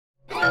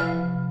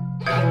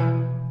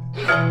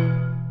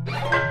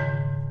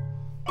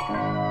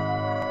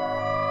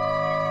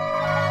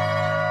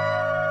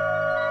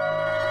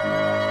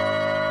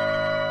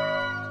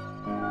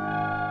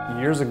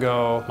years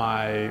ago,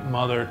 my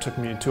mother took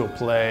me to a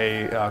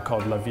play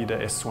called Vida,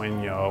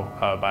 Sueño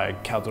by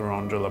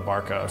Calderón de la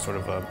Barca, sort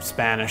of a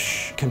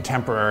Spanish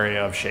contemporary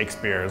of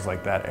Shakespeare's,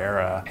 like that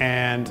era.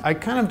 And I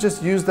kind of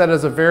just used that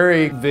as a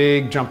very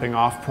vague jumping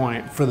off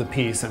point for the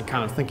piece and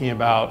kind of thinking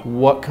about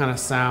what kind of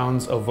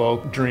sounds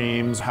evoke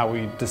dreams, how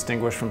we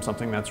distinguish from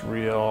something that's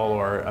real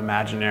or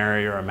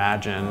imaginary or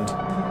imagined.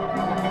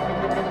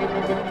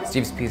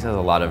 Steve's piece has a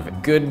lot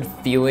of good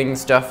feeling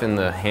stuff in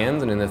the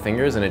hands and in the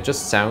fingers, and it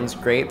just sounds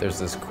great. There's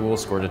this cool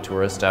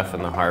scordatura stuff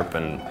in the harp,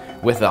 and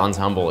with the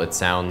ensemble it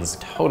sounds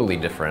totally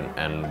different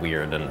and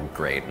weird and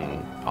great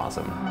and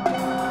awesome.